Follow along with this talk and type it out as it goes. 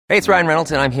Hey, it's Ryan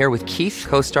Reynolds, and I'm here with Keith,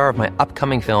 co-star of my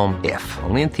upcoming film, If,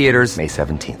 only in theaters May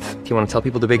 17th. Do you want to tell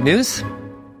people the big news?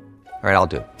 All right, I'll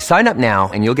do it. Sign up now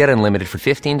and you'll get unlimited for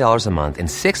 $15 a month and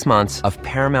 6 months of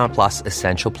Paramount Plus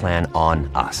Essential Plan on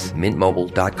us.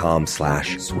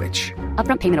 MintMobile.com/switch.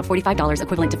 Upfront payment of $45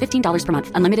 equivalent to $15 per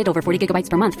month. Unlimited over 40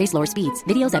 gigabytes per month. Face lower speeds.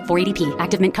 Videos at 480p.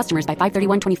 Active Mint customers by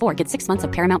 531.24 get 6 months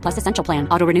of Paramount Plus Essential Plan.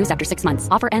 Auto renews after 6 months.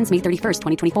 Offer ends May 31st,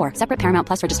 2024. Separate Paramount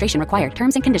Plus registration required.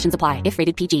 Terms and conditions apply if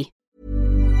rated PG.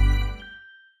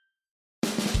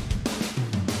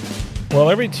 Well,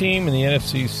 every team in the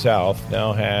NFC South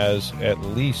now has at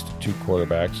least 2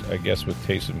 quarterbacks, I guess, with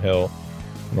Taysom Hill.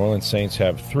 New Orleans Saints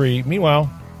have 3. Meanwhile,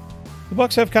 the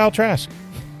Bucs have Kyle Trask.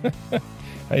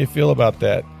 How you feel about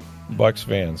that, Bucs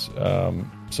fans?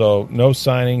 So no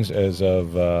signings as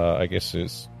of, I guess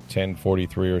it's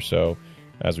 10:43 or so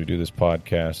as we do this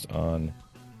podcast on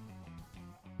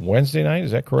Wednesday night.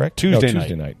 Is that correct?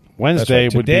 Tuesday night. Wednesday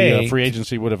right. would be free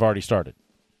agency would have already started.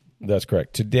 That's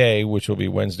correct. Today, which will be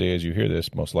Wednesday as you hear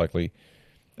this, most likely,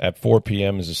 at 4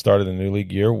 p.m. is the start of the new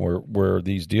league year where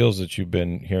these deals that you've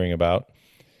been hearing about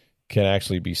can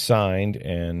actually be signed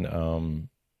and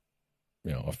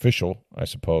official, I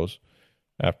suppose,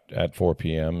 at 4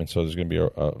 p.m. And so there's going to be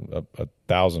a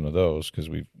 1,000 of those because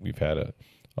we've had a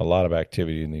lot of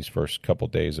activity in these first couple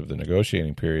days of the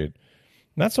negotiating period.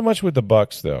 Not so much with the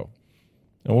Bucs, though.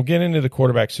 And we'll get into the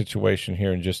quarterback situation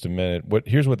here in just a minute.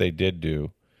 Here's what they did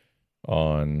do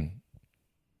on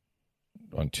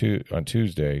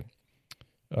Tuesday,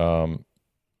 and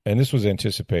this was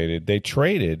anticipated. They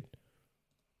traded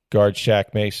guard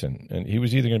Shaq Mason, and he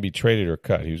was either going to be traded or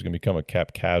cut. He was going to become a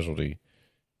cap casualty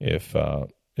if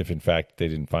in fact they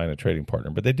didn't find a trading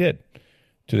partner. But they did,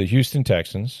 to the Houston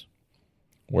Texans,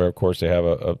 where of course they have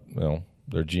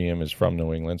their GM is from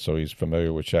New England, so he's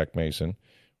familiar with Shaq Mason,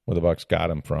 where the Bucs got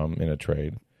him from in a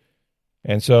trade,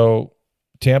 and so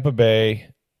Tampa Bay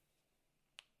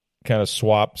kind of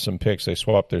swapped some picks. They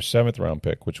swapped their 7th round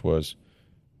pick, which was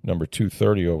number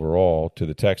 230 overall, to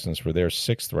the Texans for their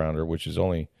 6th rounder, which is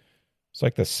it's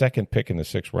like the 2nd pick in the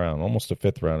 6th round, almost a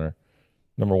 5th rounder,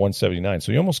 number 179.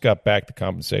 So you almost got back the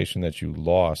compensation that you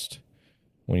lost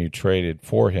when you traded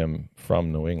for him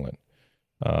from New England.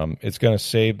 It's going to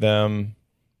save them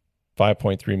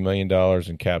 $5.3 million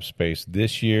in cap space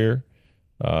this year.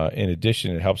 In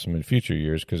addition, it helps them in future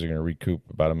years because they're going to recoup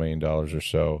about $1 million or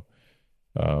so.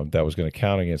 That was going to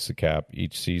count against the cap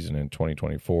each season in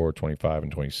 2024, 25,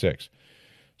 and 26.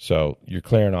 So you're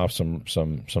clearing off some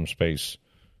space,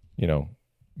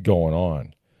 going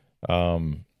on.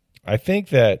 I think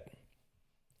that,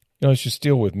 it's just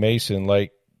deal with Mason.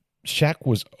 Like, Shaq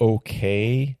was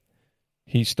okay.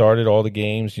 He started all the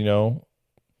games,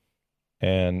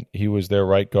 and he was their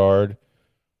right guard.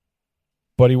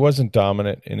 But he wasn't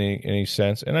dominant in any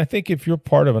sense. And I think if you're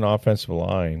part of an offensive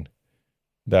line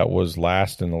that was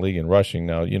last in the league in rushing.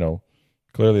 Now,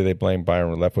 clearly they blame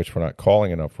Byron Leftwich for not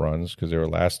calling enough runs because they were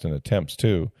last in attempts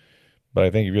too. But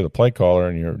I think if you're the play caller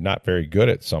and you're not very good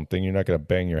at something, you're not going to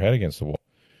bang your head against the wall.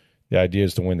 The idea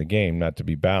is to win the game, not to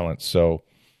be balanced. So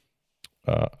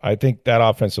I think that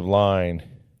offensive line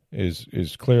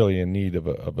is clearly in need of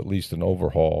at least an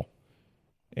overhaul.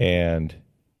 And,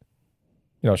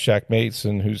 Shaq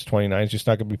Mason, who's 29, is just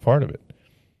not going to be part of it.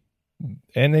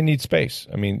 And they need space.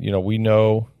 I mean, we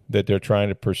know that they're trying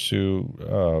to pursue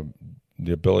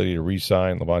the ability to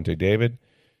re-sign Levante David.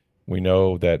 We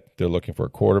know that they're looking for a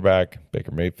quarterback,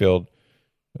 Baker Mayfield.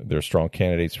 They're strong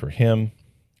candidates for him.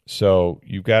 So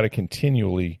you've got to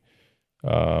continually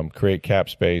create cap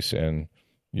space, and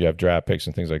you have draft picks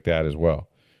and things like that as well.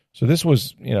 So this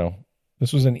was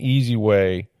an easy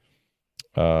way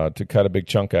to cut a big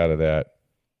chunk out of that.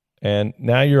 And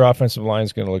now your offensive line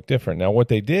is going to look different. Now, what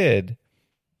they did,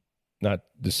 not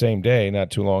the same day,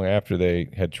 not too long after they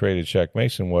had traded Shaq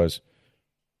Mason, was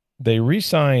they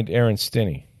re-signed Aaron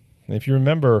Stinnie. And if you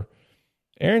remember,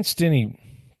 Aaron Stinnie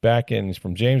he's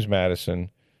from James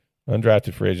Madison,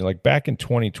 undrafted free agent, like back in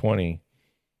 2020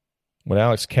 when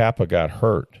Alex Kappa got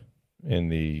hurt in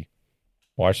the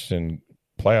Washington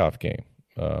playoff game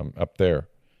up there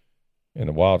in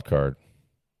the wild card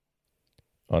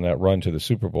on that run to the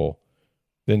Super Bowl,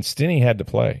 then Stinnie had to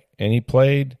play. And he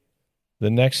played the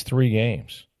next 3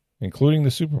 games, including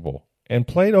the Super Bowl, and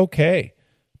played okay.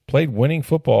 Played winning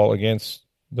football against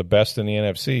the best in the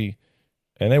NFC,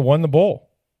 and they won the bowl,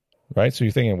 right? So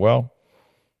you're thinking, well,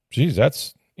 geez,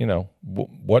 that's,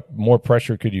 what more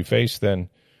pressure could you face than,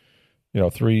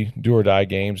 3 do-or-die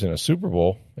games in a Super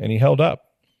Bowl? And he held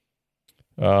up.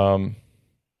 And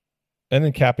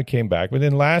then Kappa came back. But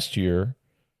then last year,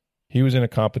 he was in a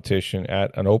competition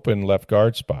at an open left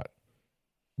guard spot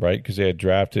right? Because they had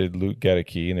drafted Luke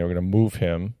Gedeke, and they were going to move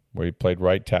him, where he played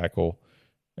right tackle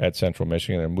at Central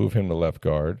Michigan, and move him to left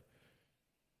guard.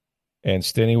 And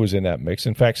Stinnie was in that mix.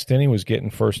 In fact, Stinnie was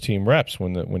getting first-team reps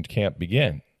when camp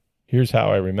began. Here's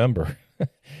how I remember.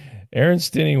 Aaron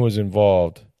Stinnie was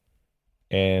involved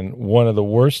in one of the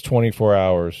worst 24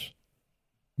 hours,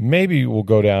 maybe will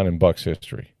go down in Bucs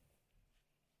history.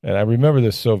 And I remember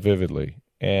this so vividly.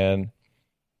 And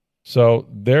so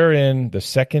they're in the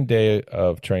second day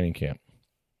of training camp.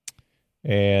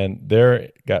 And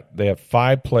they have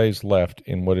 5 plays left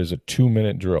in what is a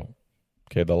 2-minute drill.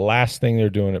 Okay, the last thing they're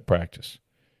doing at practice.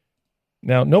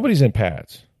 Now, nobody's in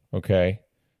pads, okay?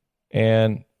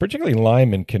 And particularly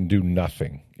linemen can do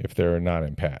nothing if they're not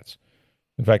in pads.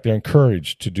 In fact, they're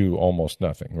encouraged to do almost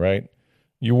nothing, right?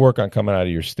 You work on coming out of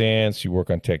your stance, you work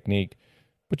on technique,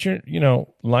 but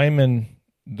linemen,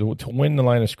 to win the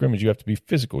line of scrimmage, you have to be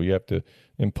physical. You have to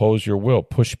impose your will,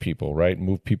 push people, right?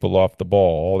 Move people off the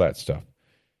ball, all that stuff.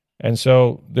 And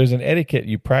so there's an etiquette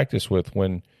you practice with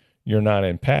when you're not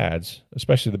in pads,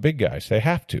 especially the big guys. They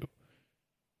have to.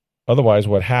 Otherwise,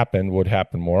 what happened would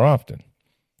happen more often.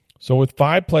 So with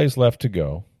 5 plays left to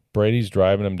go, Brady's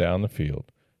driving him down the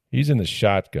field. He's in the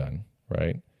shotgun,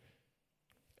 right?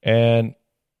 And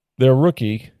their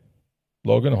rookie,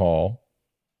 Logan Hall,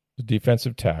 the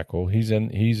defensive tackle, he's in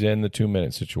the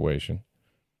 2-minute situation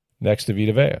next to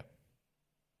Vita Vea.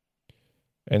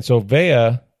 And so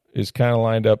Vea is kind of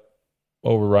lined up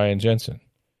over Ryan Jensen.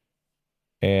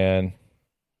 And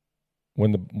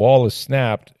when the ball is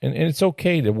snapped, and it's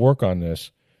okay to work on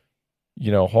this,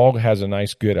 Hall has a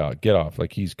nice get off,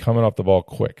 like he's coming off the ball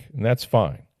quick, and that's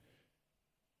fine.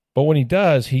 But when he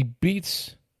does, he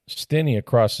beats Stinnie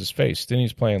across his face.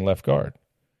 Stinnie's playing left guard.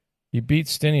 He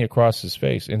beats Stinnie across his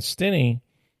face, and Stinnie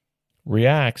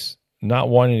reacts not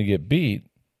wanting to get beat.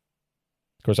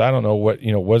 Of course, I don't know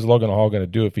what's Logan Hall going to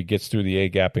do if he gets through the A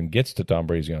gap and gets to Tom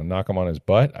Brady? He's going to knock him on his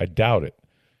butt? I doubt it,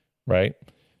 right?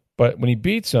 But when he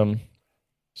beats him,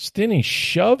 Stinnie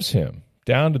shoves him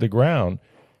down to the ground,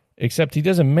 except he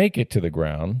doesn't make it to the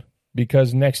ground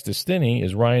because next to Stinnie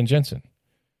is Ryan Jensen,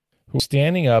 who's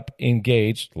standing up,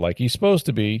 engaged, like he's supposed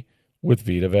to be, with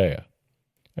Vita Vea.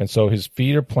 And so his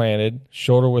feet are planted,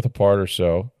 shoulder width apart or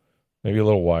so, maybe a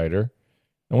little wider.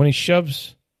 And when he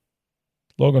shoves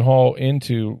Logan Hall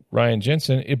into Ryan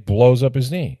Jensen, it blows up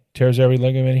his knee, tears every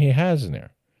ligament he has in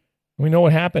there. And we know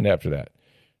what happened after that.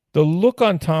 The look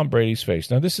on Tom Brady's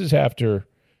face, now this is after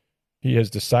he has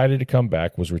decided to come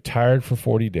back, was retired for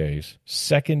 40 days,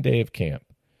 second day of camp.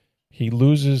 He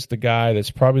loses the guy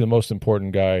that's probably the most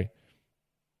important guy,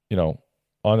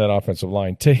 on that offensive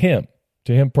line to him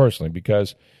personally,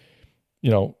 because,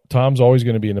 Tom's always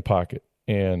going to be in the pocket.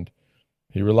 And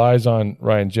he relies on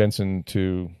Ryan Jensen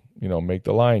to, make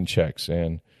the line checks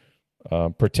and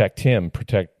protect him,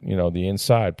 protect, the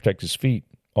inside, protect his feet,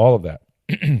 all of that.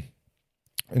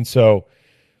 And so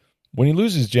when he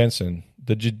loses Jensen,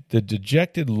 the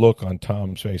dejected look on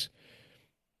Tom's face,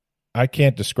 I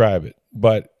can't describe it,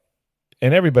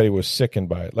 and everybody was sickened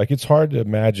by it. Like, it's hard to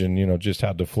imagine, just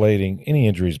how deflating. Any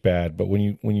injury is bad, but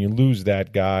when you lose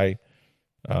that guy,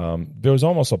 there was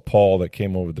almost a pall that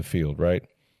came over the field, right?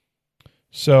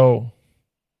 So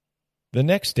the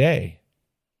next day,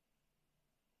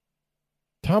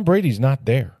 Tom Brady's not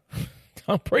there.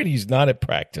 Tom Brady's not at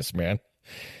practice, man.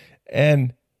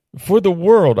 And for the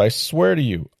world, I swear to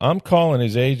you, I'm calling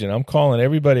his agent. I'm calling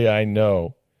everybody I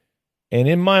know. And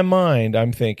in my mind,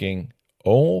 I'm thinking,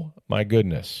 oh, my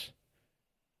goodness.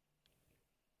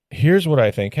 Here's what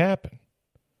I think happened.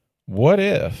 What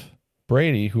if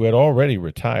Brady, who had already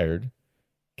retired,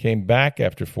 came back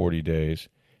after 40 days,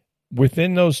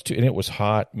 within those 2, and it was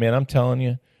hot. Man, I'm telling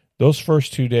you, those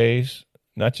first 2 days,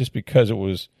 not just because it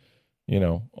was,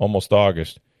 almost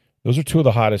August, those are 2 of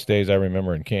the hottest days I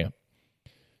remember in camp.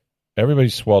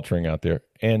 Everybody's sweltering out there.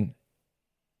 And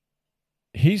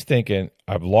he's thinking,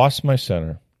 I've lost my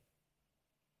center.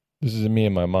 This is me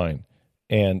in my mind.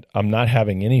 And I'm not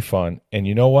having any fun. And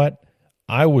you know what?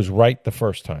 I was right the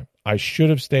first time. I should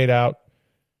have stayed out.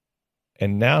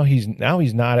 And now he's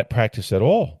not at practice at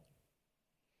all.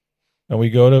 And we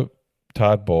go to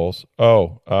Todd Bowles.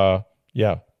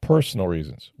 Personal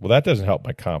reasons. Well, that doesn't help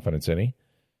my confidence any.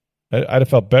 I'd have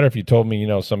felt better if you told me,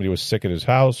 somebody was sick at his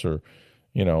house, or,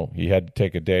 he had to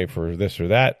take a day for this or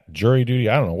that, jury duty,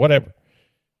 I don't know, whatever.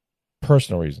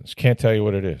 Personal reasons. Can't tell you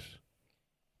what it is.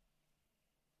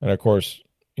 And, of course,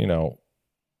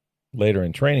 later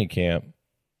in training camp,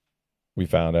 we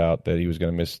found out that he was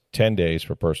going to miss 10 days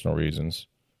for personal reasons.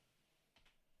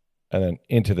 And then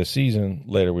into the season,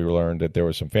 later we learned that there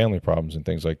were some family problems and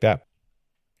things like that.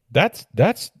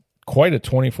 That's quite a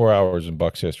 24 hours in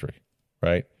Bucs history,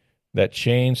 right? That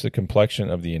changed the complexion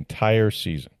of the entire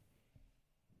season.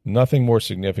 Nothing more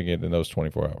significant than those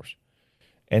 24 hours.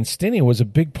 And Stinnie was a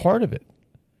big part of it.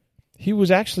 He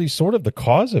was actually sort of the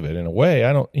cause of it in a way.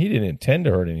 He didn't intend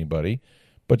to hurt anybody,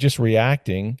 but just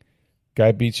reacting.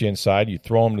 Guy beats you inside, you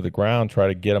throw him to the ground, try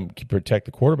to get him to protect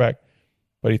the quarterback,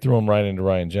 but he threw him right into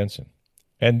Ryan Jensen.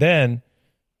 And then,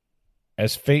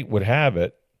 as fate would have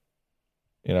it,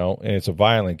 and it's a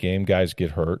violent game, guys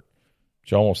get hurt.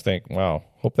 You almost think, wow,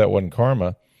 hope that wasn't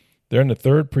karma. They're in the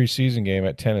third preseason game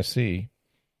at Tennessee.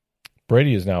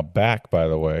 Brady is now back, by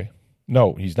the way.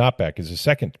 No, he's not back. It's his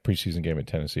second preseason game at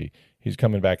Tennessee. He's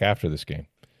coming back after this game.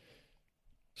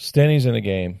 Stinnie's in the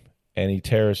game, and he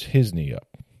tears his knee up.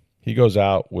 He goes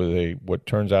out with what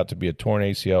turns out to be a torn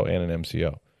ACL and an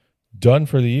MCL. Done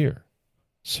for the year.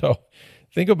 So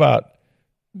think about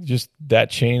just that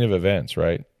chain of events,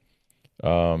 right?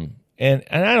 And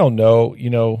I don't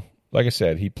know, like I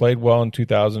said, he played well in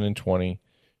 2020.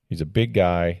 He's a big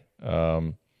guy.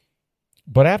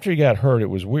 But after he got hurt, it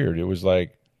was weird. It was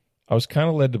like I was kind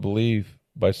of led to believe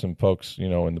by some folks,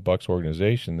 in the Bucs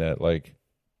organization that,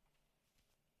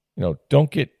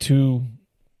 don't get too,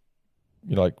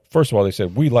 first of all, they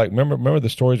said, remember the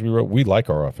stories we wrote? We like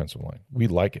our offensive line. We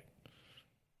like it.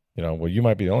 Well, you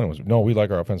might be the only ones. No, we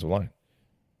like our offensive line.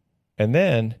 And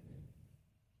then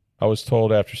I was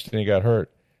told after Stinnie got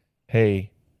hurt,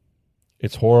 hey,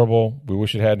 it's horrible. We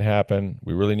wish it hadn't happened.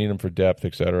 We really need him for depth,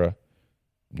 etc.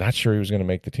 Not sure he was going to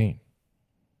make the team.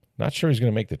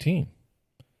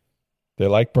 They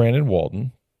like Brandon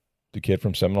Walton, the kid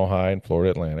from Seminole High and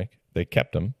Florida Atlantic. They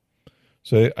kept him.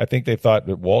 So I think they thought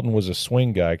that Walton was a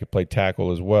swing guy, could play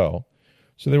tackle as well.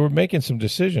 So they were making some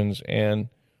decisions, and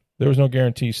there was no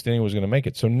guarantee Stinnie was going to make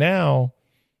it. So now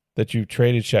that you've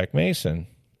traded Shaq Mason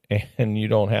and you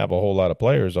don't have a whole lot of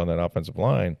players on that offensive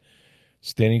line,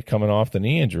 Stinnie coming off the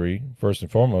knee injury, first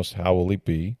and foremost, how will he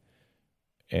be?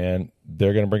 And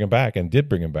they're going to bring him back, and did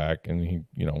bring him back, and he,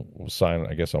 will sign,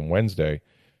 I guess, on Wednesday.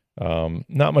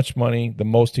 Not much money. The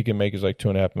most he can make is like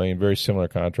 $2.5 million. Very similar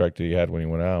contract that he had when he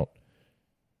went out.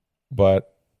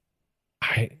 But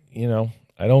I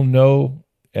don't know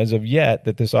as of yet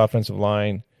that this offensive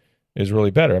line is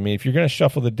really better. I mean, if you're going to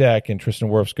shuffle the deck and Tristan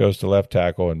Wirfs goes to left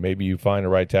tackle and maybe you find a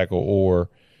right tackle, or,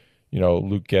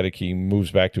 Luke Gedeke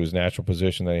moves back to his natural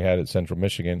position that he had at Central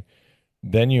Michigan,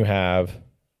 then you have,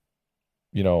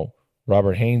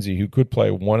 Robert Hainsey, who could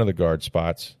play one of the guard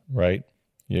spots, right?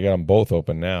 You got them both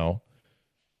open now.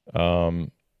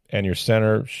 And your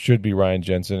center should be Ryan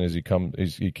Jensen as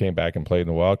he came back and played in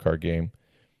the wild card game.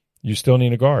 You still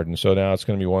need a guard, and so now it's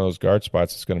going to be one of those guard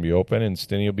spots that's going to be open, and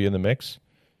Stinnie will be in the mix.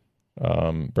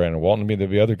 Brandon Walton will be.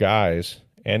 There'll be other guys,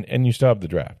 and you still have the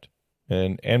draft,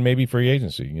 and maybe free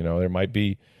agency. There might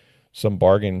be some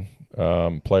bargain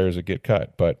players that get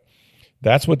cut, but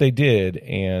that's what they did,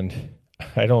 and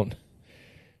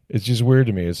it's just weird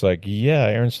to me. It's like, yeah,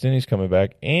 Aaron Stinnie's coming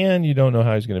back, and you don't know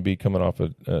how he's going to be coming off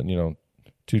of,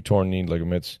 2 torn knee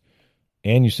ligaments,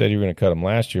 and you said you were going to cut him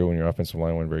last year when your offensive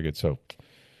line wasn't very good. So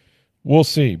we'll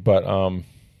see. But I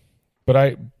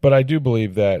do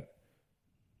believe that,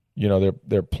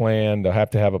 their plan, they'll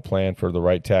have to have a plan for the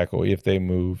right tackle if they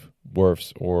move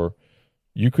Wirfs, or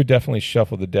you could definitely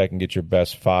shuffle the deck and get your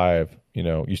best 5.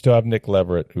 You still have Nick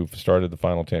Leverett, who started the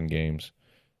final 10 games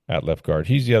at left guard.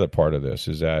 He's the other part of this,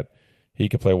 is that he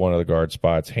could play one of the guard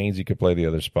spots. Hainsey could play the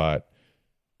other spot.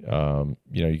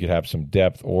 You could have some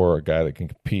depth or a guy that can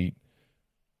compete.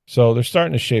 So they're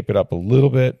starting to shape it up a little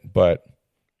bit, but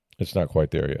it's not quite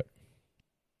there yet.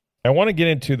 I want to get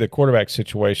into the quarterback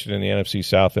situation in the NFC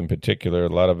South in particular. A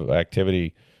lot of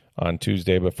activity on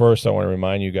Tuesday. But first, I want to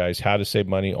remind you guys how to save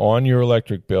money on your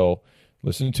electric bill.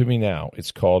 Listen to me now.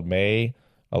 It's called May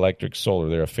Electric Solar.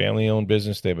 They're a family-owned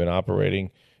business. They've been operating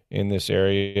in this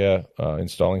area,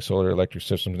 installing solar electric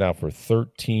systems now for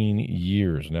 13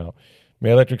 years. Now,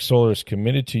 May Electric Solar is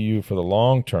committed to you for the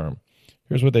long term.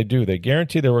 Here's what they do. They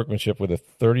guarantee their workmanship with a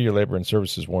 30-year labor and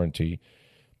services warranty.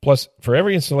 Plus, for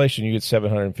every installation, you get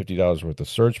 $750 worth of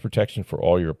surge protection for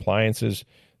all your appliances.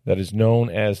 That is known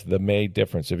as the May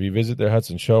difference. If you visit their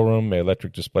Hudson showroom, May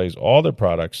Electric displays all their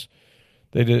products.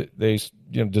 They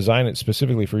design it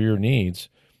specifically for your needs.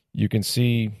 You can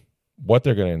see what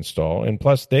they're going to install. And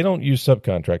plus, they don't use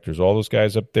subcontractors. All those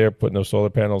guys up there putting those solar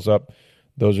panels up,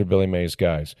 those are Billy May's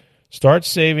guys. Start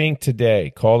saving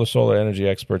today. Call the solar energy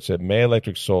experts at May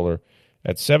Electric Solar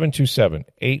at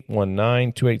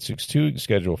 727-819-2862.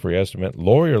 Schedule a free estimate.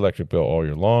 Lower your electric bill all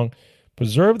year long.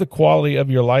 Preserve the quality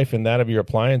of your life and that of your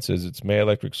appliances. It's May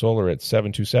Electric Solar at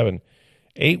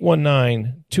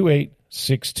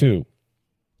 727-819-2862.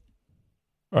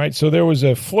 All right, so there was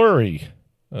a flurry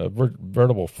a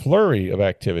veritable flurry of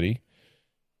activity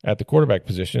at the quarterback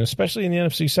position, especially in the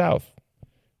NFC South.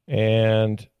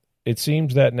 And it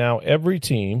seems that now every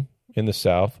team in the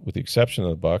South, with the exception of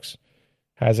the Bucs,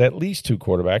 has at least 2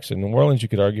 quarterbacks. And New Orleans, you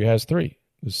could argue, has 3.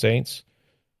 The Saints,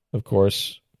 of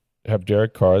course, have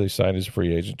Derek Carr. They signed as a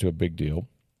free agent to a big deal.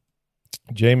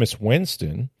 Jameis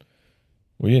Winston,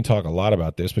 we didn't talk a lot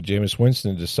about this, but Jameis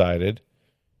Winston decided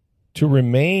to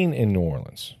remain in New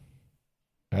Orleans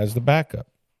as the backup,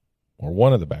 or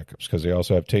one of the backups, because they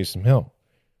also have Taysom Hill,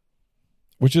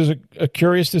 which is a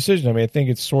curious decision. I mean, I think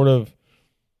it's sort of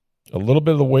a little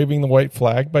bit of the waving the white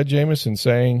flag by Jameis and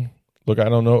saying, look, I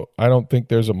don't know. I don't think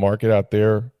there's a market out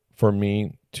there for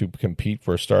me to compete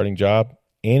for a starting job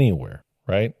anywhere,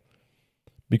 right?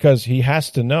 Because he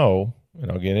has to know,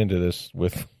 and I'll get into this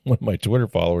with one of my Twitter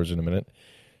followers in a minute,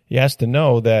 he has to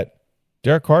know that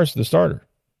Derek Carr's the starter.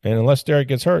 And unless Derek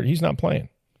gets hurt, he's not playing.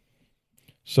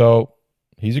 So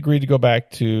he's agreed to go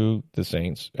back to the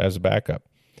Saints as a backup.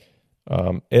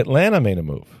 Atlanta made a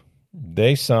move.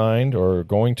 They signed, or are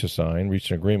going to sign,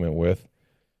 reached an agreement with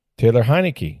Taylor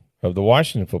Heineke of the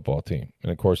Washington football team.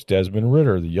 And, of course, Desmond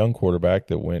Ridder, the young quarterback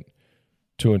that went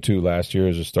 2-2 last year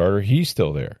as a starter, he's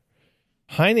still there.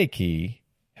 Heineke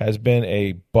has been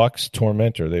a Bucs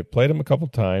tormentor. They've played him a couple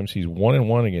times. He's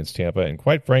 1-1 against Tampa. And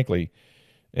quite frankly,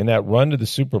 in that run to the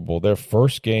Super Bowl, their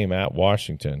first game at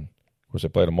Washington, of course, they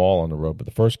played them all on the road, but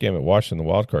the first game at Washington,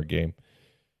 the wildcard game,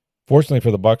 fortunately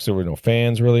for the Bucs, there were no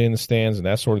fans really in the stands and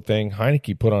that sort of thing.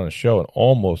 Heineke put on a show and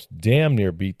almost damn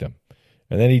near beat them.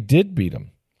 And then he did beat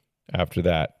them after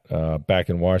that back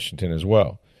in Washington as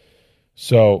well.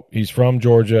 So he's from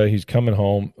Georgia. He's coming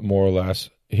home, more or less.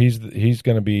 He's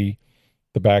going to be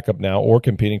the backup now, or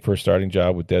competing for a starting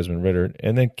job with Desmond Ridder.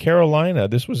 And then Carolina,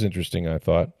 this was interesting, I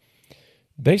thought.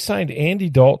 They signed Andy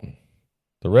Dalton,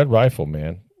 the Red Rifle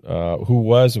man, who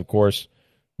was, of course,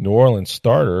 New Orleans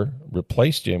starter,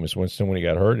 replaced Jameis Winston when he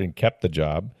got hurt and kept the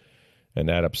job. And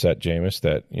that upset Jameis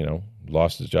that,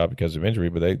 lost his job because of injury,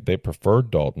 but they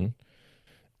preferred Dalton.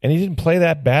 And he didn't play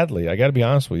that badly. I got to be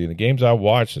honest with you. The games I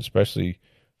watched, especially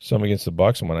some against the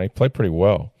Bucs, and when I played pretty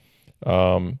well.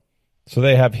 So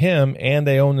they have him, and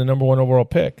they own the number 1 overall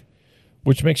pick,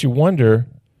 which makes you wonder,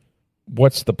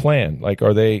 what's the plan? Like,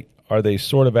 are they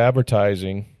sort of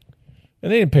advertising,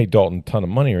 and they didn't pay Dalton a ton of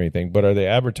money or anything, but are they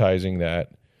advertising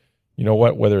that, you know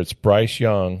what, whether it's Bryce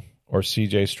Young or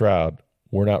C.J. Stroud,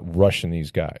 we're not rushing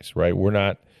these guys, right? We're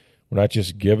not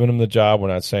just giving them the job. We're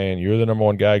not saying, you're the number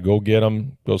 1 guy, go get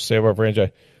them, go save our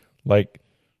franchise. Like,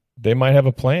 they might have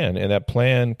a plan, and that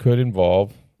plan could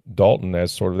involve Dalton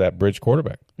as sort of that bridge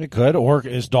quarterback. It could, or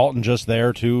is Dalton just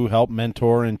there to help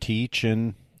mentor and teach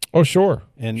and sure,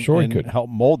 he could help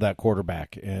mold that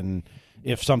quarterback? And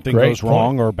if something goes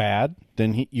wrong or bad,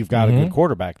 then you've got a good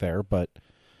quarterback there. But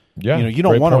you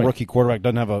don't want a rookie quarterback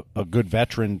doesn't have a good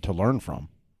veteran to learn from.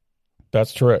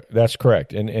 That's true. That's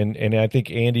correct. And I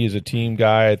think Andy is a team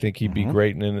guy. I think he'd be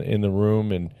great in the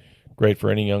room and great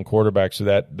for any young quarterback. So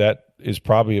that is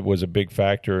probably was a big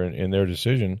factor in their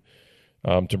decision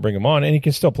to bring him on, and he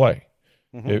can still play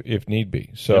if need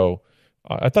be. So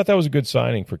I thought that was a good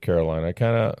signing for Carolina. I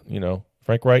kind of,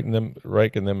 Frank Reich and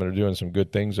them are doing some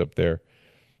good things up there.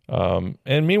 And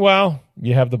meanwhile,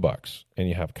 you have the Bucs and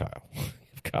you have Kyle.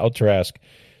 Kyle Trask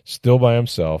still by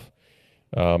himself.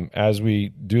 As we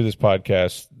do this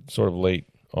podcast sort of late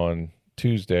on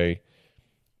Tuesday,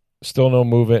 still no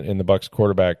movement in the Bucs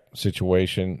quarterback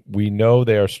situation. We know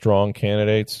they are strong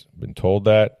candidates. Been told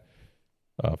that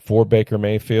for Baker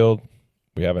Mayfield.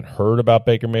 We haven't heard about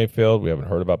Baker Mayfield. We haven't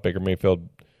heard about Baker Mayfield,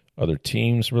 other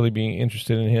teams really being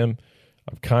interested in him.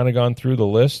 I've kind of gone through the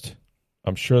list.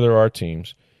 I'm sure there are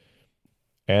teams.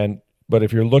 But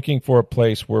if you're looking for a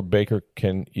place where Baker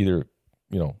can either,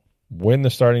 win the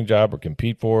starting job or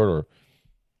compete for it, or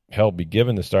hell, be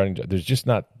given the starting job, there's just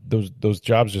not those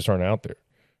jobs just aren't out there,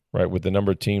 right? With the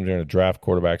number of teams they're going to draft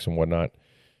quarterbacks and whatnot.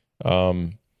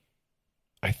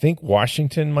 I think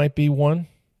Washington might be one,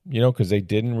 because they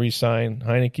didn't re-sign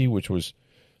Heineke, which was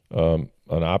an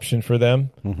option for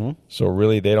them. Mm-hmm. So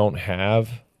really, they don't have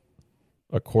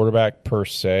a quarterback per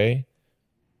se.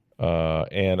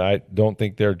 And I don't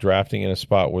think they're drafting in a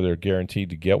spot where they're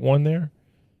guaranteed to get one there.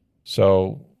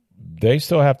 So they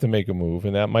still have to make a move,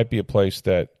 and that might be a place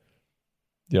that,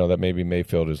 that maybe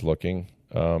Mayfield is looking.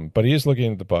 But he is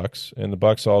looking at the Bucs, and the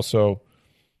Bucs also,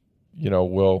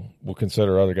 will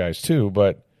consider other guys too.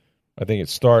 But I think it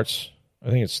starts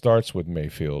with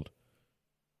Mayfield,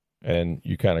 and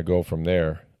you kind of go from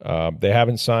there. They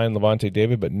haven't signed Levante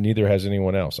David, but neither has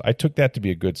anyone else. I took that to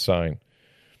be a good sign.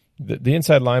 The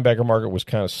inside linebacker market was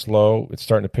kind of slow. It's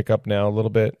starting to pick up now a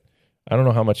little bit. I don't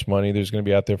know how much money there's going to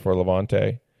be out there for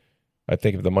Levante. I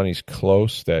think if the money's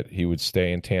close, that he would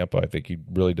stay in Tampa. I think he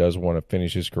really does want to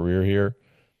finish his career here.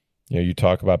 You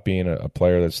talk about being a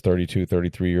player that's 32,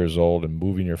 33 years old and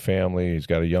moving your family. He's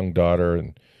got a young daughter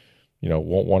and,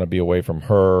 won't want to be away from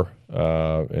her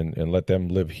and let them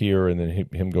live here and then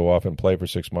him go off and play for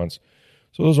 6 months.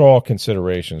 So those are all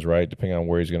considerations, right, depending on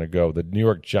where he's going to go. The New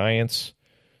York Giants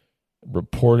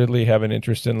reportedly have an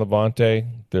interest in Levante.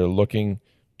 They're looking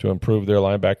to improve their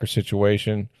linebacker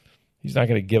situation. He's not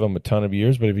going to give them a ton of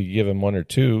years, but if you give him 1 or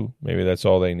 2, maybe that's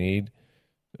all they need.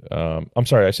 I'm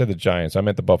sorry, I said the Giants. I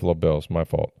meant the Buffalo Bills. My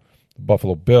fault. The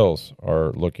Buffalo Bills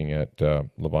are looking at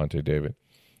Levante David.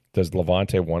 Does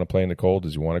Levante want to play in the cold?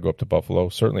 Does he want to go up to Buffalo?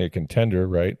 Certainly a contender,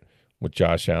 right? With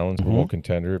Josh Allen, Super Bowl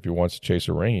contender. If he wants to chase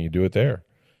a ring, you do it there.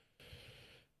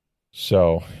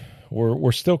 So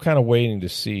we're still kind of waiting to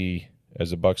see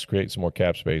as the Bucs create some more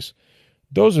cap space.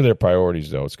 Those are their priorities,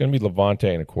 though. It's going to be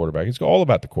Levante and a quarterback. It's all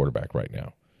about the quarterback right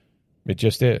now. It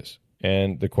just is.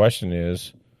 And the question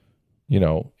is,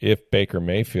 if Baker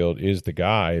Mayfield is the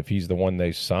guy, if he's the one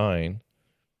they sign,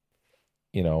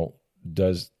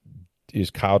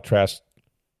 is Kyle Trask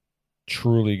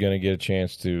truly going to get a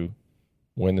chance to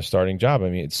win the starting job? I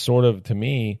mean, it's sort of, to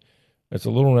me, it's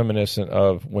a little reminiscent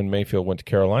of when Mayfield went to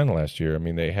Carolina last year. I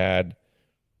mean, they had,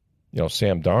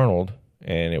 Sam Darnold,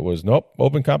 and it was,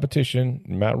 open competition.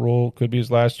 Matt Rule could be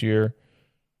his last year.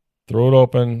 Throw it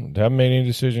open. Haven't made any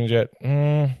decisions yet.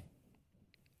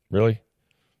 Really?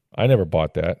 I never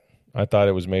bought that. I thought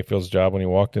it was Mayfield's job when he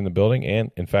walked in the building,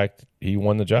 and, in fact, he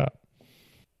won the job.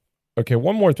 Okay,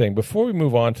 one more thing. Before we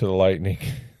move on to the Lightning,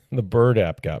 the Bird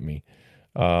app got me.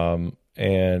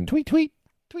 And tweet.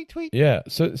 Yeah,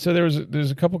 so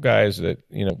there's a couple guys that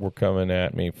were coming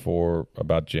at me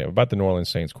about the New Orleans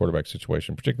Saints quarterback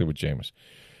situation, particularly with Jameis.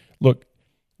 Look,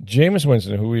 Jameis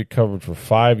Winston, who we covered for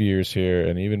 5 years here,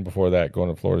 and even before that,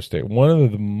 going to Florida State, one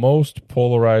of the most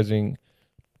polarizing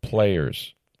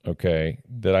players, okay,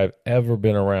 that I've ever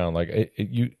been around. Like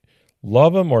you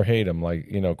love him or hate him. Like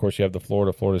of course, you have the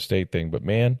Florida State thing, but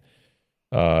man.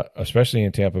 Especially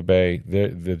in Tampa Bay,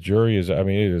 the jury is, it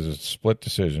is a split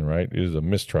decision, right? It is a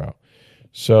mistrial.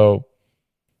 So,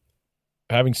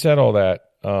 having said all that,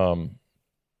 I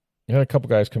had a couple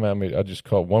guys come at me. I just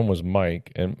called. One was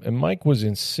Mike, and Mike was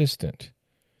insistent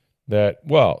that,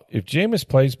 well, if Jameis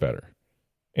plays better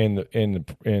in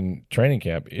training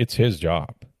camp, it's his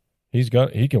job. He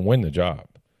can win the job,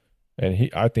 and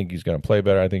I think he's going to play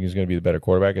better. I think he's going to be the better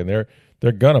quarterback, and they're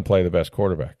going to play the best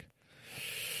quarterback.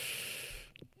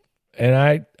 And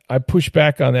I pushed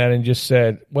back on that and just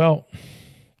said, well,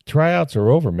 tryouts are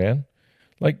over, man.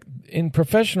 Like in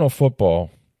professional football,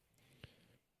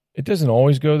 it doesn't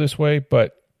always go this way,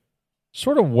 but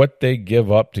sort of what they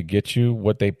give up to get you,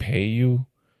 what they pay you,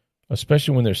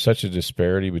 especially when there's such a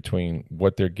disparity between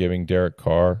what they're giving Derek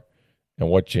Carr and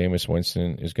what Jameis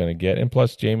Winston is going to get. And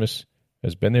plus, Jameis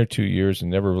has been there 2 years and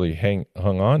never really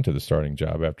hung on to the starting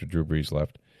job after Drew Brees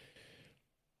left.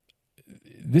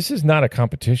 This is not a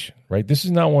competition, right? This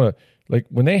is not one of, like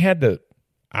when they had the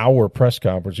hour press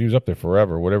conference, he was up there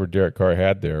forever, whatever Derek Carr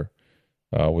had there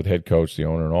with head coach, the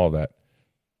owner, and all that.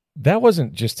 That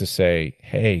wasn't just to say,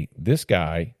 hey, this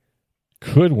guy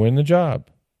could win the job.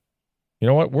 You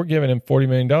know what? We're giving him $40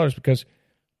 million because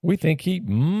we think he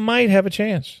might have a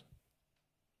chance.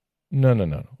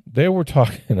 No. They were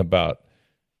talking about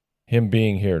him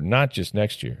being here not just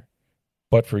next year,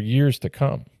 but for years to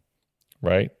come,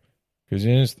 right? Because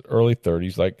in his early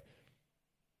 30s, like,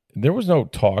 there was no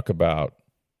talk about,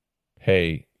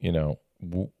 hey,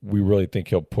 we really think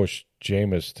he'll push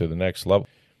Jameis to the next level.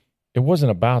 It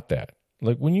wasn't about that.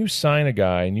 Like, when you sign a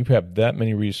guy and you have that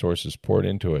many resources poured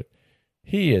into it,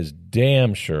 he is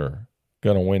damn sure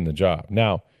going to win the job.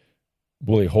 Now,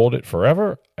 will he hold it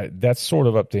forever? That's sort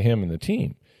of up to him and the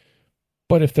team.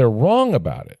 But if they're wrong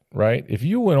about it, right, if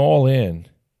you went all in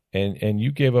and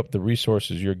you gave up the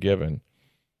resources you're given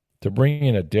to bring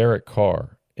in a Derek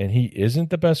Carr, and he isn't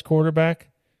the best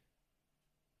quarterback,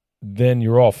 then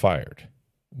you're all fired.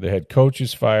 The head coach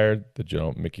is fired. The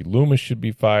general, Mickey Loomis, should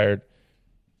be fired.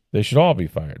 They should all be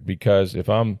fired, because if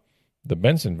I'm the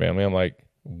Benson family, I'm like,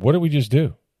 what did we just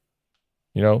do?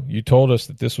 You told us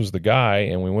that this was the guy,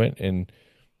 and we went and,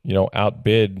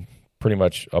 outbid pretty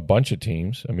much a bunch of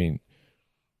teams. I mean,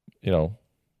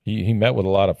 he met with a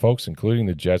lot of folks, including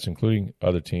the Jets, including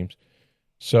other teams.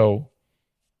 So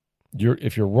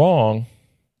if you're wrong,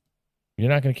 you're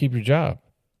not going to keep your job.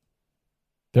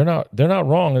 They're not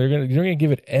wrong. They're going to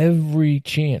give it every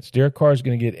chance. Derek Carr is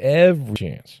going to get every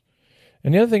chance.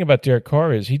 And the other thing about Derek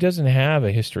Carr is he doesn't have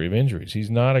a history of injuries. He's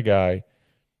not a guy,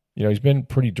 he's been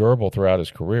pretty durable throughout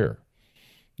his career.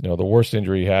 The worst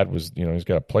injury he had was, he's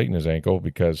got a plate in his ankle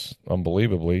because,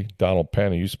 unbelievably, Donald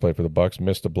Penn, who used to play for the Bucs,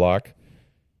 missed a block,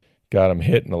 got him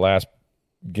hit in the last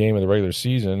game of the regular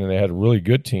season, and they had a really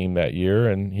good team that year,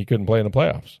 and he couldn't play in the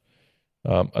playoffs.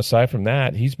 Aside from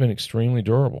that, he's been extremely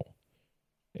durable,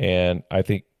 and I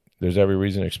think there's every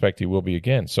reason to expect he will be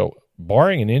again. So,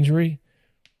 barring an injury,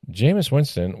 Jameis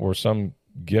Winston or some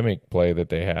gimmick play that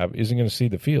they have isn't going to see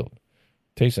the field.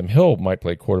 Taysom Hill might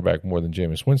play quarterback more than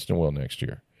Jameis Winston will next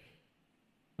year.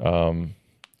 And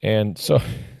so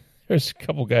there's a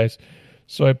couple guys.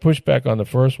 So I push back on the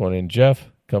first one, and Jeff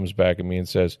comes back at me and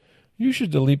says, you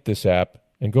should delete this app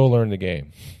and go learn the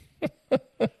game.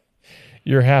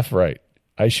 You're half right.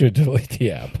 I should delete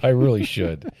the app. I really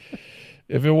should.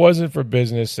 If it wasn't for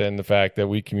business and the fact that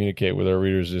we communicate with our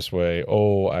readers this way,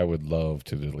 I would love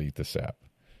to delete this app.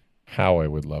 How I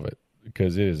would love it.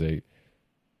 Because it is a,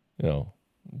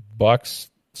 Bucs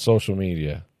social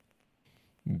media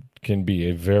can be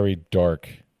a very dark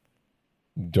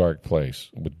place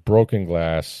with broken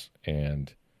glass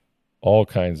and all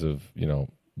kinds of,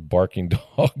 barking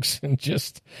dogs and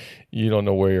just you don't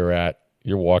know where you're at.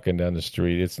 You're walking down the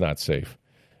street. It's not safe.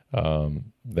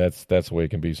 That's the way it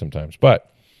can be sometimes.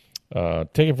 But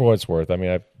take it for what it's worth. I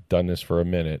mean, I've done this for a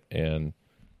minute, and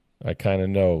I kind of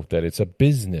know that it's a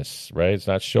business, right? It's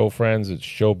not show friends, it's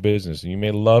show business. And you may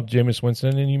love Jameis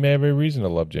Winston, and you may have a reason to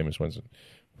love Jameis Winston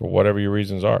for whatever your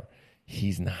reasons are.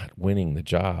 He's not winning the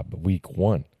job week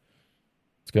 1.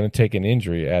 It's going to take an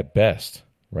injury at best,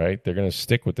 right? They're going to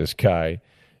stick with this guy.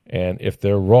 And if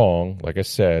they're wrong, like I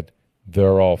said,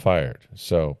 they're all fired.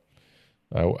 So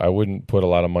I wouldn't put a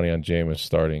lot of money on Jameis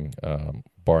starting,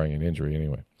 barring an injury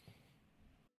anyway.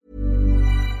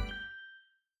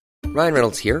 Ryan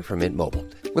Reynolds here from Mint Mobile.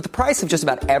 With the price of just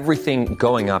about everything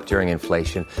going up during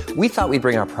inflation, we thought we'd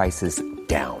bring our prices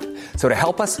down. So to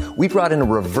help us, we brought in a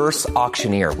reverse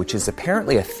auctioneer, which is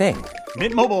apparently a thing.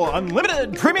 Mint Mobile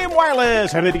Unlimited Premium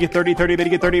Wireless. How to get 30, 30, bit to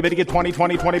get 30, bit to get 20,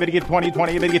 20, 20, bit to get 20,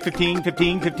 20, bit to get 15,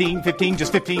 15, 15, 15,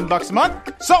 just $15 a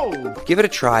month? Sold! Give it a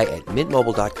try at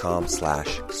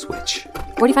mintmobile.com/switch.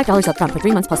 $45 up front for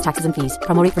 3 months plus taxes and fees.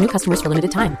 Promo rate for new customers for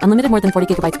limited time. Unlimited more than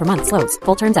 40 gigabytes per month. Slows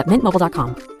full terms at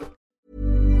mintmobile.com.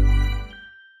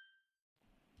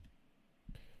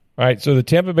 All right, so the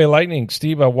Tampa Bay Lightning,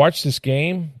 Steve, I watched this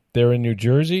game. They're in New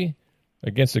Jersey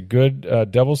against a good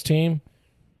Devils team.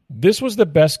 This was the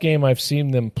best game I've seen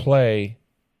them play,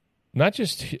 not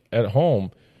just at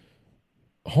home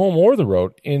or the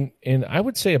road, in I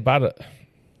would say about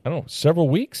several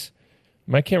weeks.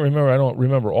 I can't remember. I don't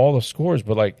remember all the scores,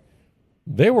 but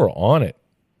they were on it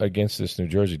against this New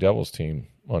Jersey Devils team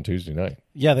on Tuesday night.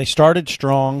 Yeah, they started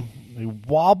strong. They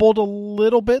wobbled a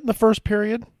little bit in the first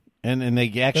period. And they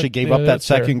actually gave up that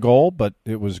second goal, but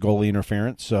it was goalie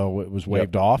interference, so it was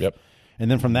waved off. Yep.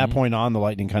 And then from that point on, the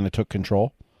Lightning kind of took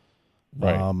control.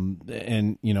 Right.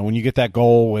 And, when you get that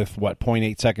goal with,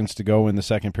 0.8 seconds to go in the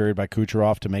second period by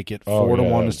Kucherov to make it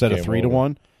 4-1 instead of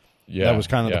 3-1, that was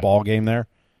kind of the ball game there.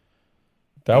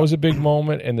 That was a big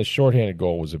moment, and the shorthanded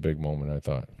goal was a big moment, I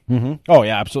thought. Mm-hmm. Oh,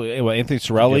 yeah, absolutely. Well, Anthony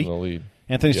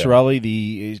Cirelli,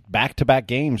 the back-to-back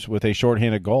games with a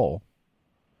shorthanded goal.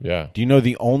 Yeah. Do you know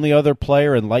the only other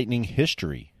player in Lightning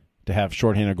history to have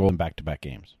shorthanded goal in back-to-back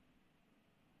games?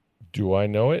 Do I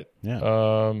know it?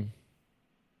 Yeah.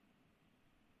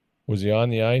 Was he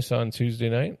on the ice on Tuesday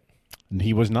night?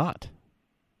 He was not.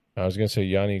 I was going to say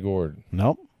Yanni Gourde.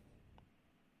 Nope.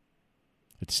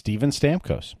 It's Steven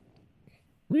Stamkos.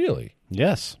 Really?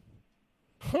 Yes.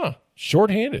 Huh.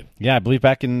 Shorthanded. Yeah, I believe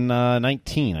back in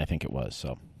 19, I think it was.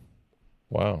 So.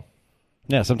 Wow.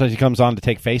 Yeah, sometimes he comes on to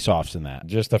take face-offs in that.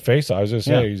 Just a face-off. I was going to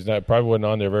say, he's probably wasn't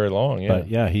on there very long. Yeah,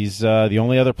 but he's the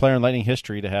only other player in Lightning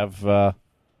history to have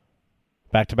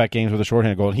back-to-back games with a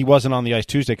shorthanded goal. And he wasn't on the ice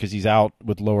Tuesday because he's out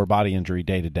with lower body injury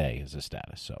day-to-day is his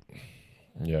status. So,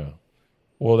 yeah.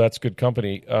 Well, that's good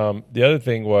company. The other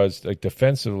thing was,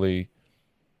 defensively,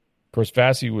 of course,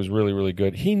 Fassi was really, really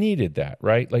good. He needed that,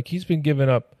 right? He's been giving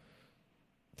up.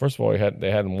 First of all,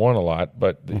 they hadn't won a lot,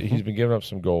 but he's been giving up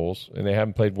some goals, and they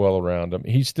haven't played well around him.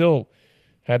 He still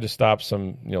had to stop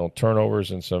some, turnovers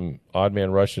and some odd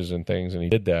man rushes and things, and he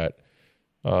did that.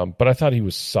 But I thought he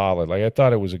was solid. I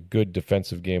thought it was a good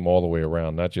defensive game all the way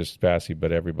around, not just Fassi,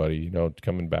 but everybody,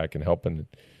 coming back and helping.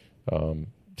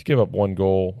 To give up one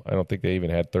goal, I don't think they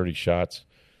even had 30 shots.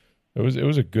 It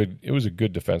was a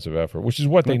good defensive effort, which is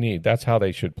what they need. That's how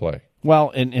they should play.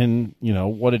 Well, and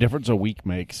what a difference a week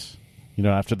makes.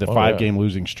 After the 5-game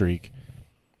losing streak,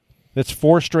 it's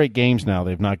 4 straight games now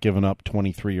they've not given up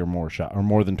 23 or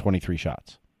more than 23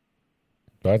 shots.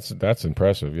 That's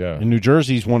impressive, yeah. And New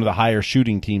Jersey's one of the higher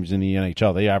shooting teams in the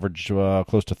NHL. They average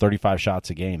close to 35 shots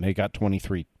a game. They got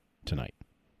 23 tonight.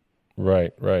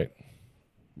 Right. The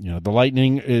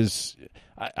Lightning is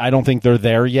 – I don't think they're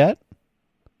there yet,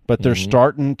 but they're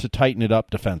starting to tighten it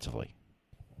up defensively.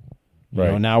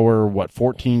 Now we're,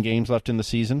 14 games left in the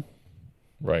season?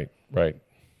 Right.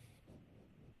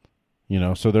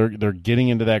 So they're getting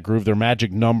into that groove. Their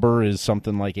magic number is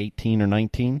something like 18 or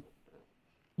 19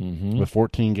 with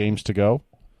 14 games to go.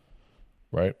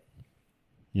 Right.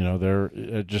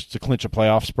 They're just to clinch a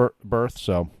playoff berth.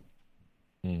 So,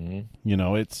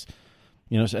 it's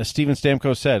as Steven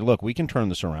Stamkos said, look, we can turn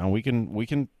this around. We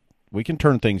can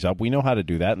turn things up. We know how to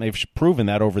do that, and they've proven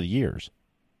that over the years.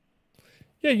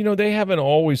 Yeah, they haven't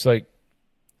always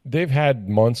they've had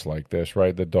months like this,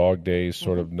 right? The dog days,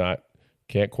 sort of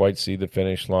can't quite see the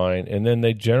finish line, and then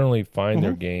they generally find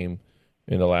their game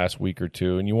in the last week or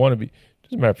two. And you want to be,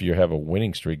 doesn't matter if you have a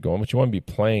winning streak going, but you want to be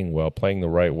playing well, playing the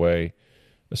right way,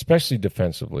 especially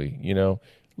defensively.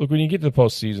 Look, when you get to the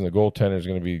postseason, the goaltender is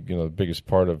going to be the biggest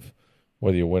part of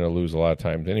whether you win or lose a lot of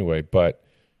times anyway. But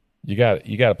you got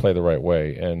to play the right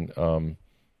way, and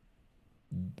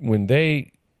when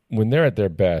they're at their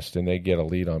best and they get a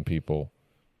lead on people,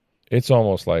 it's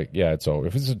almost like, it's over.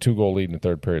 If it's a 2-goal lead in the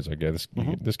third period, it's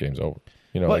like, this game's over.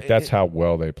 That's how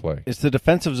well they play. It's the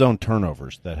defensive zone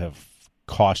turnovers that have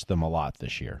cost them a lot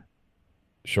this year.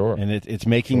 Sure. And it's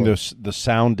making the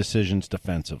sound decisions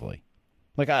defensively.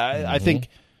 I think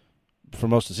for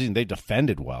most of the season they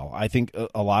defended well. I think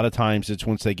a lot of times it's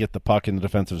once they get the puck in the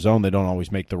defensive zone, they don't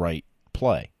always make the right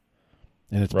play.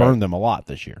 And it's burned them a lot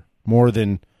this year. More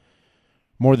than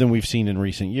we've seen in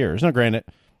recent years. Now, granted,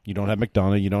 you don't have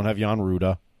McDonough. You don't have Jan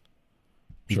Ruda.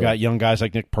 You've got young guys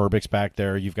like Nick Perbix back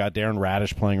there. You've got Darren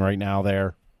Radish playing right now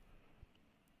there.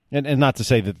 And not to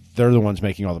say that they're the ones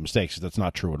making all the mistakes, because that's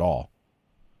not true at all.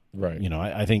 Right.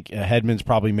 I think Hedman's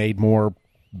probably made more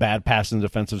bad passes in the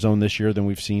defensive zone this year than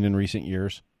we've seen in recent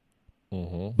years.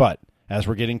 But as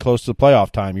we're getting close to the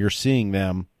playoff time, you're seeing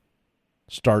them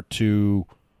start to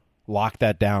lock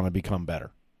that down and become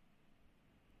better.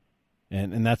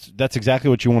 And that's exactly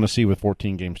what you want to see with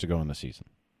 14 games to go in the season.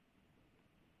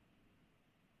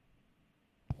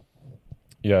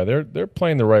 Yeah, they're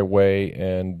playing the right way,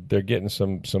 and they're getting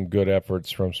some good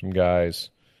efforts from some guys.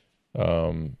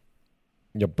 Brandon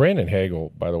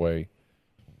Hagel, by the way,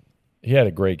 he had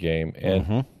a great game,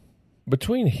 and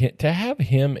between to have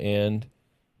him and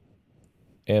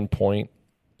Point,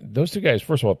 those two guys,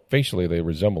 first of all, facially they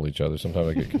resemble each other. Sometimes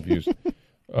I get confused,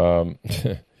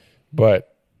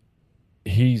 but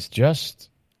he's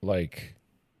just like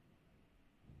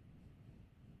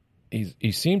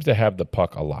he seems to have the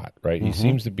puck a lot, right? He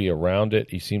seems to be around it.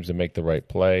 He seems to make the right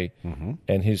play,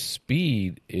 and his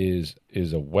speed is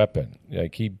a weapon.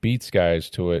 Like, he beats guys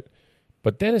to it,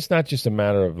 but then it's not just a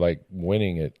matter of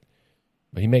winning it,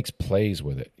 but he makes plays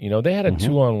with it. They had a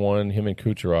 2-on-1, him and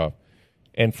Kucherov,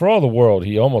 and for all the world,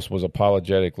 he almost was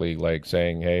apologetically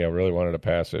saying, "Hey, I really wanted to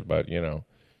pass it, but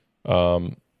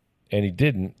and he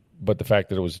didn't." But the fact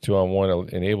that it was a 2-on-1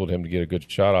 enabled him to get a good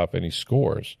shot off, and he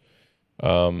scores.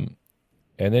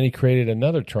 And then he created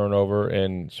another turnover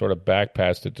and sort of back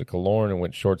passed it to Killorn and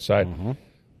went short side.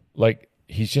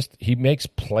 He makes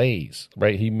plays,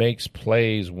 right? He makes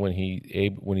plays when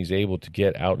he's able to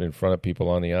get out in front of people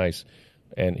on the ice,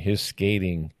 and his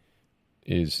skating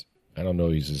is, I don't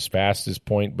know, he's as fast as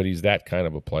Point, but he's that kind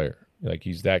of a player.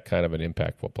 He's that kind of an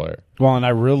impactful player. Well, and I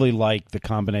really like the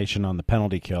combination on the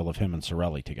penalty kill of him and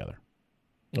Cirelli together.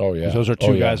 Oh, yeah. Those are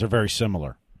two guys are very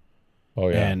similar. Oh,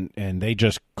 yeah. And they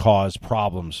just cause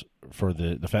problems for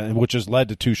the defense, which has led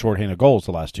to 2 shorthanded goals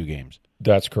the last 2 games.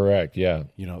 That's correct, yeah.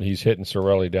 He's hitting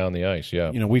Cirelli down the ice,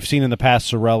 yeah. We've seen in the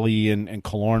past Cirelli and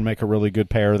Killorn make a really good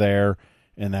pair there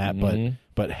and that,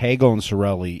 but Hagel and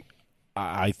Cirelli,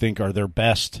 I think, are their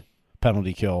best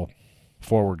penalty kill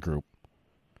forward group.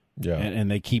 Yeah, and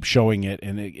they keep showing it,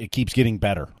 and it keeps getting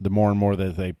better the more and more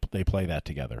that they play that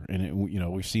together. And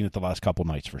we've seen it the last couple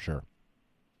nights for sure.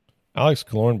 Alex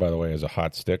Killorn, by the way, has a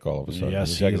hot stick all of a sudden.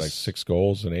 Yes, he's had 6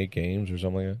 goals in 8 games or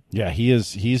something like that. Yeah, he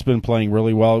is. He's been playing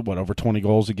really well. Over 20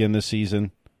 goals again this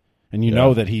season, and you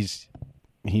know that he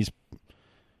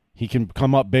can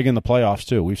come up big in the playoffs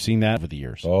too. We've seen that over the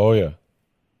years. Oh yeah.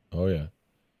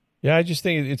 Yeah, I just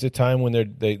think it's a time when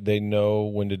they know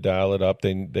when to dial it up.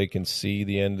 They can see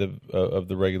the end of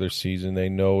the regular season. They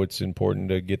know it's important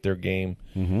to get their game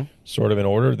sort of in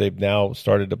order. They've now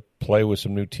started to play with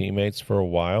some new teammates for a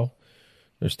while.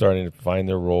 They're starting to find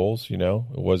their roles. It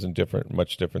wasn't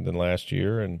much different than last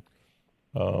year. And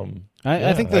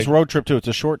I think this road trip too. It's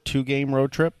a short 2-game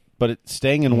road trip, but it's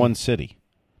staying in one city.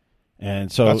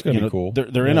 And so that's going to be cool.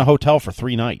 They're in a hotel for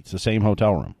 3 nights, the same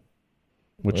hotel room,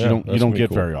 which you don't get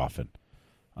very often.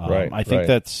 Right. I think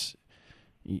that's,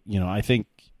 I think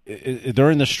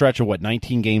they're in the stretch of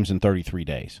 19 games in 33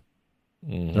 days.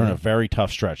 Mm-hmm. They're in a very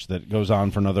tough stretch that goes on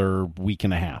for another week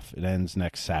and a half. It ends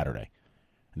next Saturday,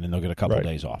 and then they'll get a couple of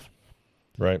days off.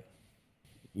 Right.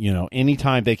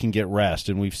 Anytime they can get rest,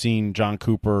 and we've seen John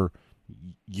Cooper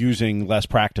using less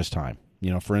practice time.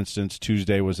 For instance,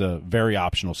 Tuesday was a very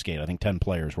optional skate. I think 10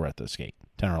 players were at the skate,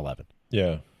 10 or 11.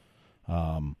 Yeah.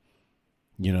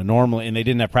 Normally, and they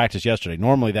didn't have practice yesterday.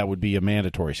 Normally that would be a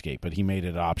mandatory skate, but he made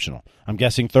it optional. I'm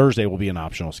guessing Thursday will be an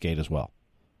optional skate as well.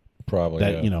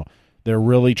 Probably, they're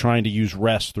really trying to use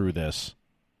rest through this,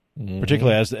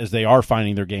 particularly as they are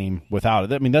finding their game without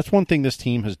it. I mean, that's one thing this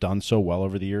team has done so well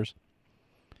over the years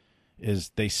is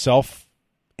they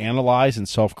self-analyze and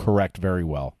self-correct very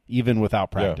well, even without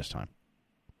practice time.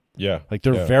 Yeah. Like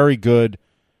they're very good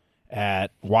at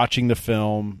watching the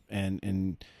film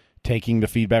and taking the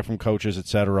feedback from coaches, et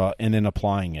cetera, and then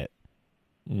applying it.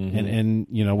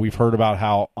 Mm-hmm. And we've heard about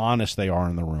how honest they are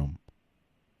in the room.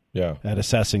 Yeah. At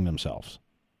assessing themselves.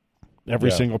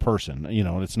 Every single person.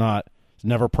 It's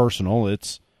never personal.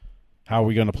 It's how are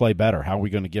we going to play better? How are we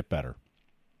going to get better?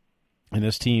 And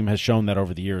this team has shown that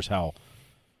over the years how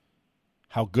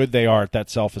good they are at that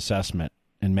self-assessment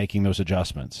and making those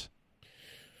adjustments.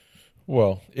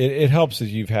 Well, it helps that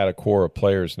you've had a core of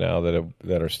players now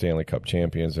that are Stanley Cup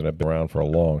champions and have been around for a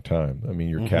long time. I mean,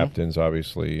 your captains,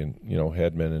 obviously, and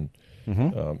Hedman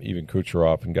and even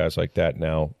Kucherov and guys like that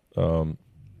now.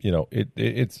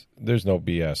 It's there's no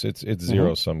BS. It's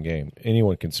zero-sum game.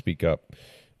 Anyone can speak up,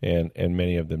 and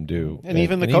many of them do. And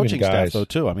even the coaching staff, though,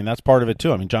 too. I mean, that's part of it,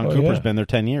 too. I mean, John Cooper's been there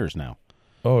 10 years now.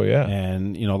 Oh, yeah.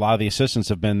 And, a lot of the assistants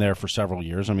have been there for several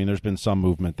years. I mean, there's been some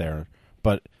movement there.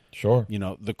 But, sure,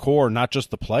 the core, not just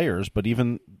the players, but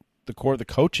even the core of the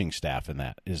coaching staff in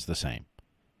that is the same.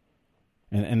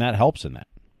 And that helps in that.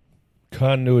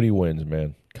 Continuity wins,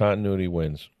 man. Continuity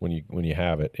wins when you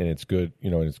have it, and it's good.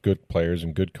 And it's good players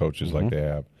and good coaches like they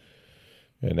have,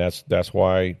 and that's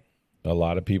why a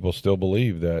lot of people still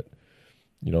believe that,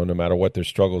 no matter what their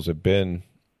struggles have been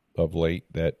of late,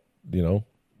 that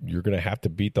you're going to have to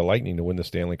beat the Lightning to win the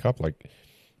Stanley Cup. Like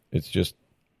it's just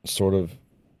sort of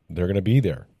they're going to be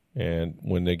there, and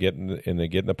when they get in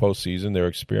the postseason, their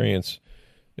experience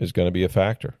is going to be a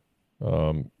factor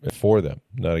for them,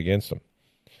 not against them.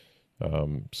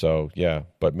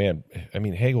 But man, I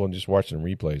mean, Hagel, and just watching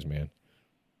replays, man,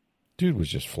 dude was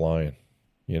just flying,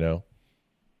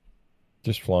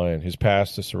 just flying. His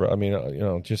pass to, I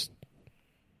mean, just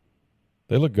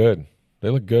they look good. They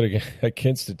look good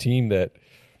against a team that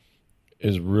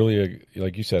is really,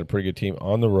 like you said, a pretty good team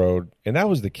on the road, and that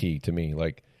was the key to me.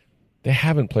 Like they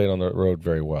haven't played on the road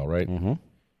very well, right? Mm-hmm.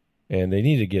 And they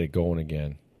need to get it going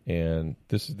again. And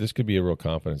this could be a real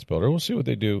confidence builder. We'll see what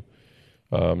they do.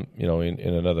 In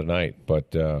another night,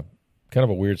 but kind of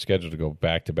a weird schedule to go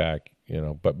back to back,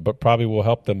 but probably will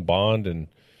help them bond and,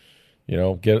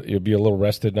 you'll be a little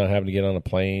rested not having to get on a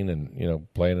plane and,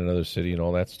 play in another city and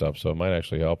all that stuff. So it might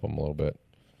actually help them a little bit.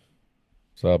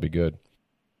 So that'll be good.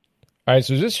 All right.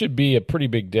 So this should be a pretty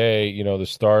big day. The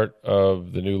start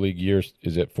of the new league year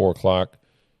is at 4:00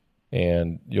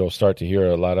 and you'll start to hear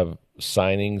a lot of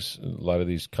signings. A lot of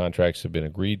these contracts have been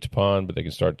agreed upon, but they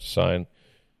can start to sign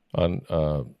on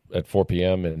at 4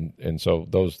 p.m. and so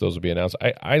those will be announced.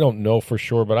 I don't know for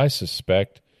sure, but I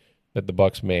suspect that the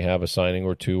Bucs may have a signing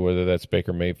or two, whether that's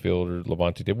Baker Mayfield or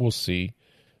Levante. We'll see,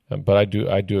 but I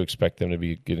do expect them to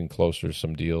be getting closer to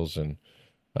some deals, and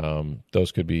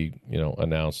those could be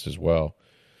announced as well.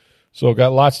 So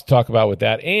got lots to talk about with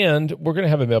that, and we're going to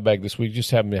have a mailbag this week.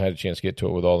 Just haven't had a chance to get to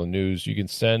it with all the news. You can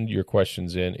send your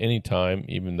questions in anytime,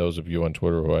 even those of you on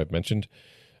Twitter who I've mentioned.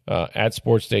 At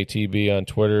SportsDayTV on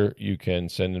Twitter. You can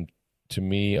send them to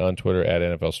me on Twitter at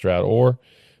NFL Stroud, or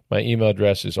my email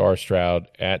address is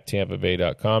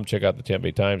rstroud@tampabay.com. Check out the Tampa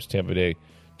Bay Times,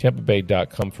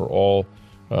 tampabay.com for all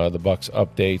the Bucs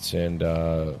updates and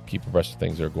keep abreast of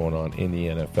things that are going on in the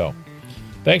NFL.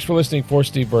 Thanks for listening. For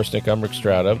Steve Bursnick, I'm Rick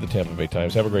Stroud of the Tampa Bay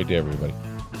Times. Have a great day, everybody.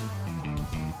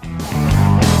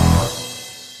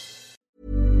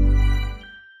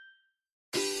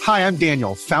 Hi, I'm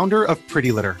Daniel, founder of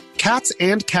Pretty Litter. Cats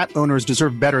and cat owners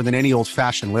deserve better than any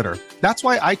old-fashioned litter. That's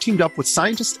why I teamed up with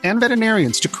scientists and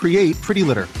veterinarians to create Pretty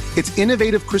Litter. Its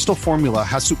innovative crystal formula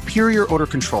has superior odor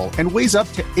control and weighs up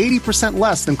to 80%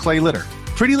 less than clay litter.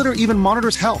 Pretty Litter even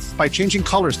monitors health by changing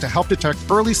colors to help detect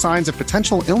early signs of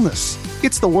potential illness.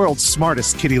 It's the world's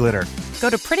smartest kitty litter. Go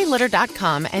to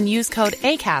prettylitter.com and use code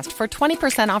ACAST for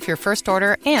 20% off your first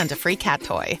order and a free cat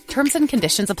toy. Terms and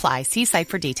conditions apply. See site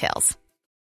for details.